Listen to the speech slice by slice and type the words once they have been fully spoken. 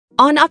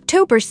On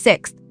October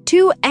 6th,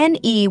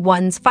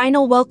 2NE1's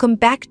final Welcome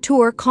Back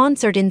Tour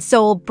concert in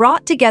Seoul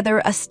brought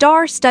together a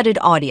star-studded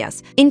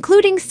audience,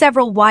 including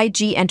several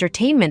YG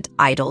Entertainment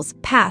idols,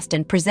 past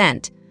and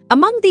present.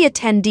 Among the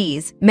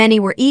attendees,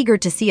 many were eager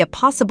to see a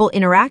possible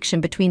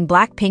interaction between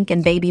BLACKPINK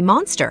and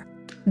BABYMONSTER.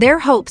 Their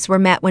hopes were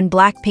met when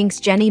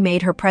BLACKPINK's Jennie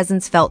made her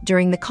presence felt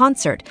during the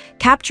concert,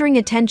 capturing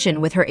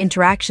attention with her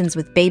interactions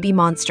with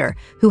BABYMONSTER,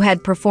 who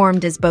had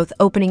performed as both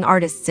opening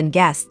artists and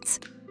guests.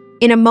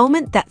 In a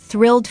moment that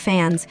thrilled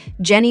fans,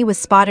 Jennie was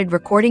spotted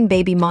recording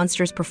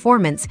BABYMONSTER's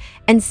performance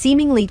and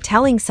seemingly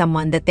telling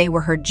someone that they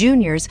were her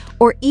juniors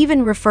or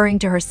even referring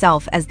to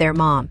herself as their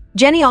mom.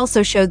 Jennie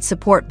also showed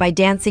support by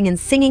dancing and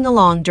singing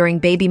along during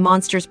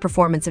BABYMONSTER's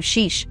performance of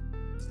Sheesh.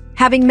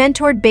 Having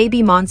mentored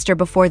BABYMONSTER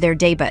before their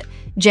debut,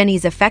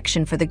 Jennie's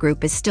affection for the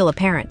group is still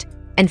apparent,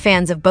 and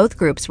fans of both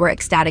groups were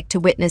ecstatic to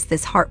witness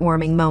this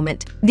heartwarming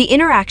moment. The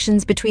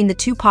interactions between the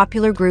two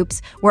popular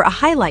groups were a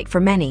highlight for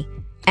many,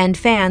 and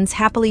fans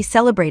happily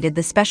celebrated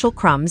the special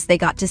crumbs they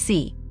got to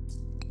see.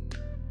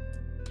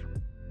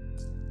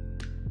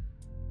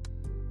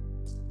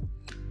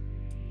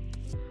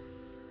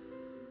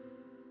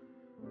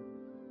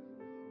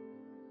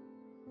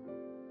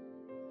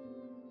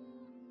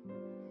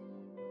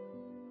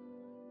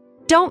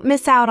 Don't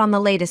miss out on the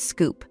latest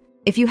scoop.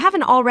 If you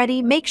haven't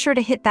already, make sure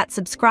to hit that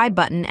subscribe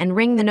button and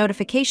ring the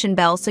notification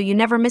bell so you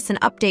never miss an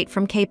update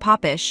from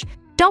K-Popish.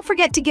 Don't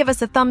forget to give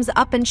us a thumbs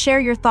up and share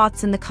your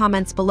thoughts in the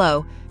comments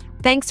below.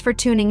 Thanks for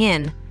tuning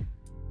in.